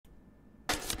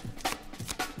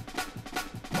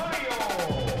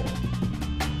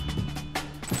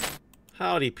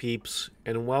Howdy peeps,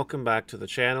 and welcome back to the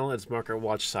channel. It's Market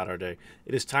Watch Saturday.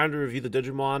 It is time to review the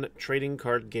Digimon trading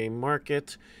card game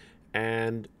market,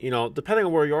 and, depending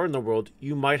on where you are in the world,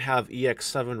 you might have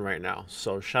EX7 right now.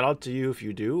 So shout out to you if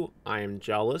you do. I am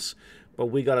jealous, but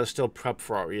we gotta still prep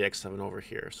for our EX7 over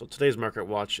here. So today's Market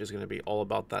Watch is going to be all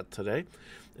about that today.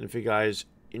 And if you guys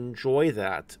enjoy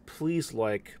that, please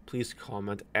like, please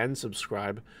comment, and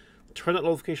subscribe. Turn that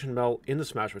notification bell into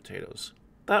Smash Potatoes.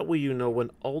 That way you know when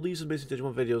all these Amazing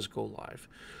Digimon videos go live.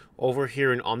 Over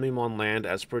here in Omnimon Land,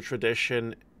 as per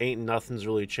tradition, ain't nothing's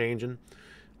really changing.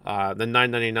 The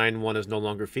 $9.99 one is no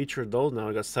longer featured though. Now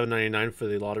I got $7.99 for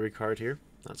the lottery card here.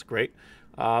 That's great.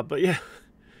 But yeah,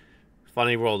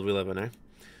 funny world we live in, eh?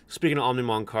 Speaking of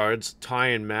Omnimon cards, Ty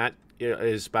and Matt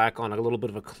is back on a little bit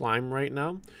of a climb right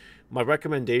now. My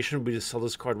recommendation would be to sell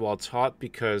this card while it's hot,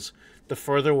 because the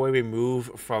further away we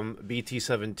move from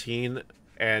BT17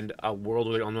 and a world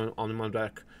where the Omnimon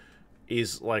deck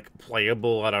is like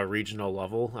playable at a regional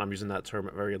level, I'm using that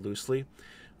term very loosely,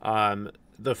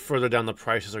 the further down the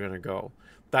prices are going to go.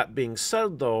 That being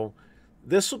said though,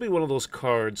 this will be one of those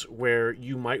cards where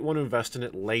you might want to invest in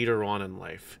it later on in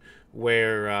life,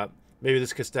 where maybe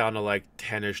this gets down to like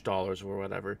 $10-ish or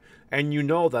whatever, and you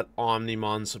know that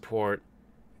Omnimon support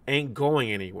ain't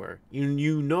going anywhere.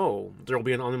 You know there'll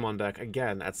be an Omnimon deck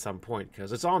again at some point,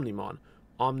 because it's Omnimon.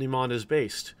 Omnimon is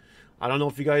based. I don't know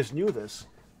if you guys knew this,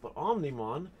 but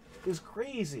Omnimon is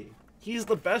crazy. He's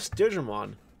the best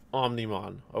Digimon,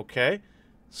 Omnimon, okay?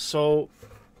 So,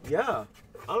 yeah,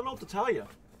 I don't know what to tell you.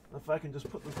 If I can just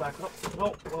put this back up.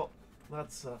 No, well,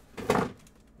 that's,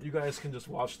 you guys can just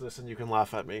watch this and you can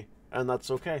laugh at me, and that's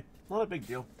okay. Not a big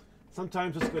deal.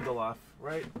 Sometimes it's good to laugh,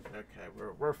 right?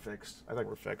 Okay, we're fixed. I think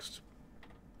we're fixed.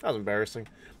 That was embarrassing.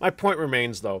 My point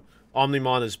remains, though.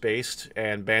 Omnimon is based,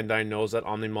 and Bandai knows that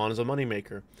Omnimon is a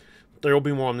moneymaker. There will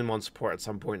be more Omnimon support at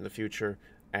some point in the future,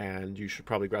 and you should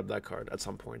probably grab that card at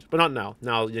some point. But not now.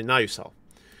 Now you sell.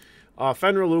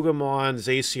 Fenrir Lugamon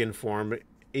Zacian form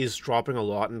is dropping a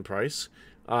lot in price.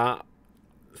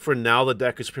 For now, the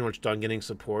deck is pretty much done getting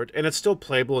support, and it's still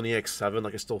playable in EX7,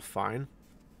 like it's still fine.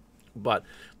 But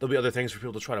there'll be other things for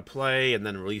people to try to play, and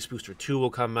then Release Booster 2 will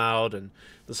come out, and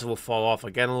this will fall off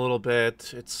again a little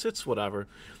bit. It's whatever.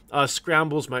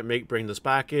 Scrambles might bring this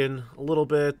back in a little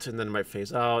bit, and then it might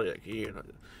phase out.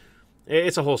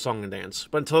 It's a whole song and dance.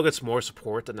 But until it gets more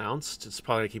support announced, it's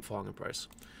probably going to keep falling in price.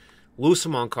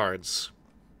 Lucemon cards.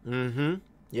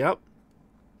 Yep.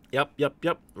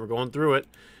 We're going through it.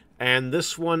 And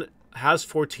this one has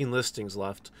 14 listings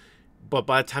left, but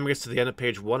by the time it gets to the end of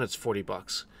page 1, it's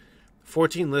 $40.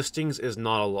 14 listings is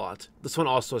not a lot. This one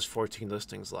also has 14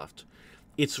 listings left.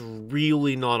 It's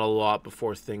really not a lot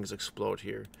before things explode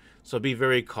here. So be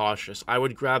very cautious. I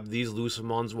would grab these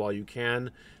Lucemons while you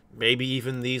can. Maybe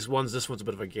even these ones. This one's a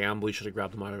bit of a gamble. You should have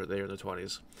grabbed them out there in the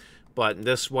 20s. But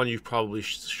this one you probably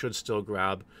should still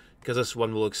grab, because this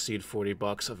one will exceed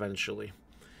 $40 eventually.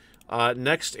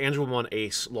 Next, Angelmon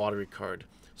Ace lottery card.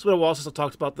 It's been a while since I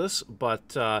talked about this, but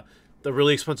the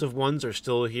really expensive ones are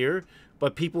still here.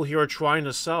 But people here are trying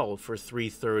to sell for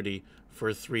 $330,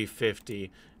 for $350,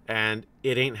 and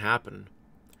it ain't happening.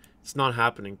 It's not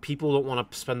happening. People don't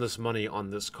want to spend this money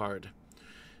on this card.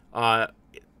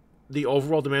 The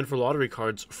overall demand for lottery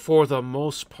cards, for the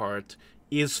most part,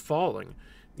 is falling.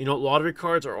 Lottery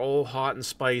cards are all hot and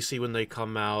spicy when they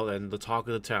come out and the talk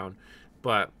of the town.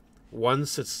 But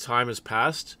once its time has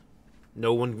passed,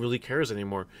 no one really cares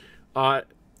anymore.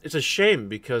 It's a shame,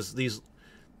 because these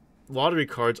lottery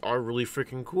cards are really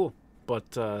freaking cool, but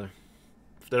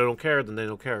if they don't care, then they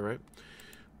don't care, right?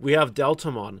 We have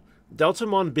Deltamon.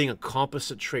 Deltamon being a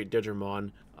composite trait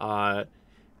Digimon,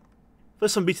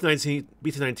 with some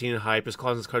BT19 hype, is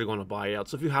causing this card to go on a buyout.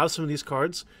 So if you have some of these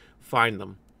cards, find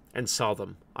them and sell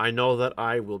them. I know that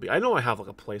I will be. I know I have like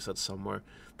a playset somewhere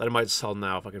that I might sell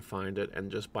now if I can find it,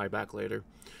 and just buy back later.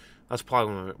 That's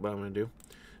probably what I'm going to do.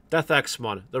 Death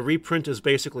X-Mon. The reprint is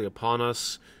basically upon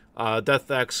us. Death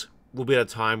X will be at a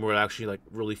time where it actually like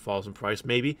really falls in price.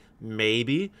 Maybe,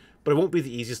 but it won't be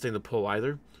the easiest thing to pull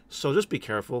either. So just be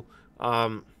careful.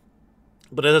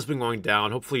 But it has been going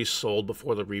down. Hopefully it's sold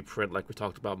before the reprint, like we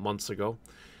talked about months ago.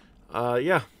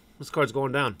 Yeah, this card's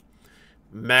going down.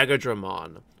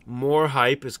 Megadramon. More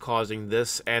hype is causing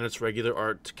this and its regular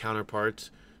art counterpart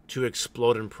to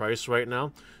explode in price right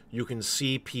now. You can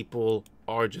see people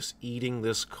are just eating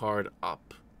this card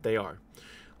up. They are.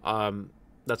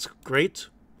 That's great.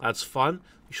 That's fun.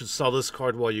 You should sell this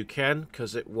card while you can,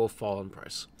 because it will fall in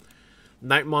price.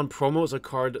 Nightmon Promo is a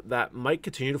card that might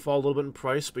continue to fall a little bit in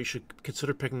price, but you should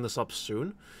consider picking this up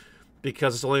soon,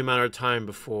 because it's only a matter of time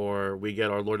before we get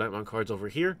our Lord Nightmon cards over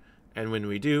here, and when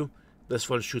we do, this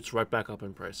one shoots right back up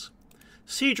in price.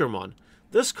 Digimon.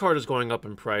 This card is going up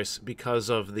in price because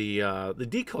of the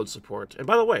decode support. And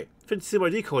by the way, if you didn't see my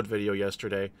decode video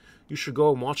yesterday, you should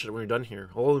go and watch it when you're done here.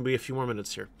 It'll only be a few more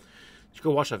minutes here. You should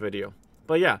go watch that video.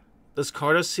 But yeah, this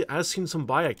card has seen some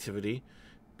buy activity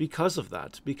because of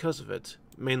that, because of it.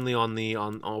 Mainly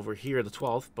on over here, the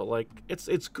 12th, but like it's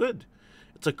good.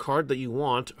 It's a card that you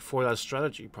want for that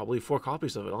strategy. Probably 4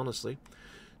 copies of it, honestly.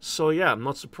 So yeah, I'm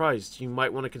not surprised. You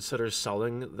might want to consider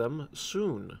selling them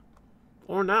soon.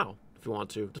 Or now, if you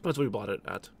want to. Depends what you bought it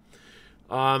at.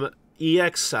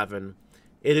 EX7.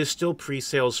 It is still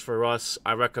pre-sales for us.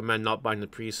 I recommend not buying the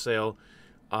pre-sale.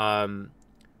 I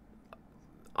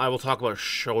will talk about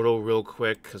Shoto real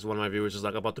quick, because one of my viewers is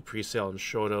like about the pre-sale and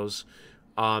Shotos.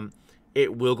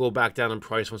 It will go back down in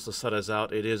price once the set is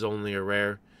out. It is only a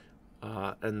rare.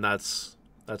 And that's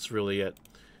really it.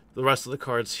 The rest of the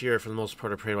cards here, for the most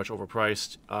part, are pretty much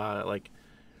overpriced. Like,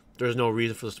 there's no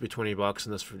reason for this to be 20 bucks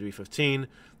and this to be 15.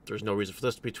 There's no reason for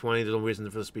this to be 20. There's no reason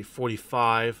for this to be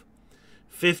 45.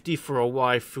 50 for a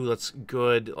waifu, that's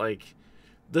good. Like,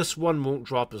 this one won't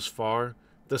drop as far.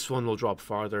 This one will drop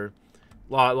farther.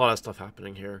 A lot of stuff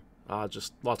happening here.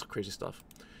 Just lots of crazy stuff.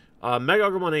 Mega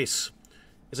Agumon Ace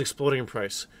is exploding in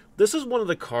price. This is one of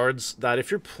the cards that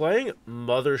if you're playing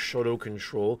Mother Shoto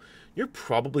Control, you're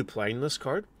probably playing this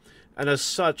card. And as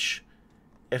such,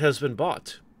 it has been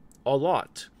bought a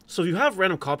lot. So if you have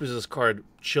random copies of this card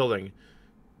chilling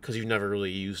because you've never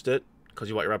really used it, because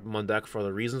you want your Agumon deck for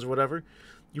other reasons or whatever,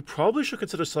 you probably should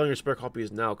consider selling your spare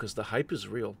copies now because the hype is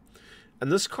real.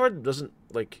 And this card doesn't,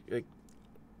 like,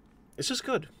 it's just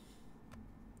good.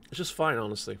 It's just fine,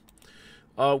 honestly.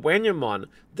 Wanyamon.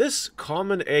 This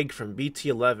common egg from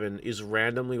BT11 is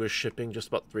randomly with shipping just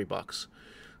about $3.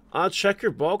 Check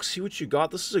your bulk, see what you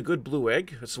got. This is a good blue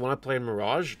egg. It's the one I play in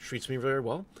Mirage. It treats me very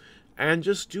well. And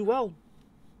just do well.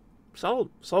 Sell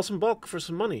some bulk for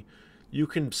some money. You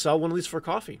can sell one of these for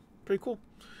coffee. Pretty cool.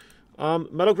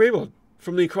 Metal Greyblood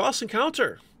from the Cross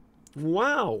Encounter.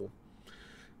 Wow.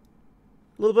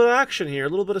 A little bit of action here. A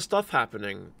little bit of stuff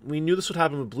happening. We knew this would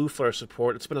happen with Blue Flare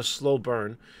support. It's been a slow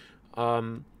burn.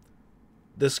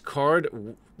 This card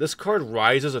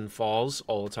rises and falls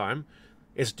all the time.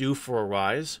 It's due for a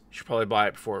rise. You should probably buy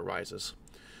it before it rises.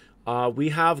 We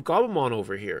have Gobblebond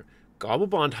over here.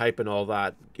 Gobblebond hype and all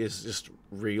that is just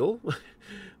real.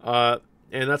 And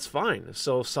that's fine.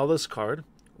 So sell this card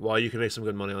while you can make some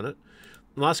good money on it.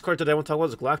 The last card today I want to talk about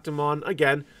is Galactimon.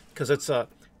 Again, because it's a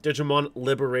Digimon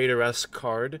Liberator-esque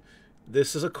card.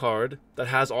 This is a card that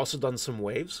has also done some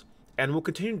waves and will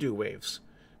continue to do waves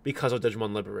because of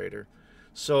Digimon Liberator.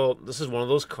 So this is one of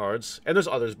those cards, and there's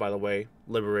others, by the way,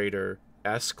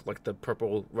 Liberator-esque, like the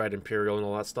purple, red Imperial and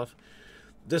all that stuff.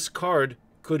 This card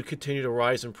could continue to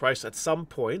rise in price at some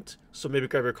point, so maybe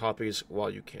grab your copies while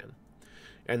you can.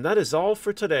 And that is all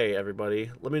for today,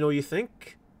 everybody. Let me know what you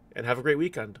think, and have a great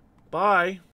weekend. Bye!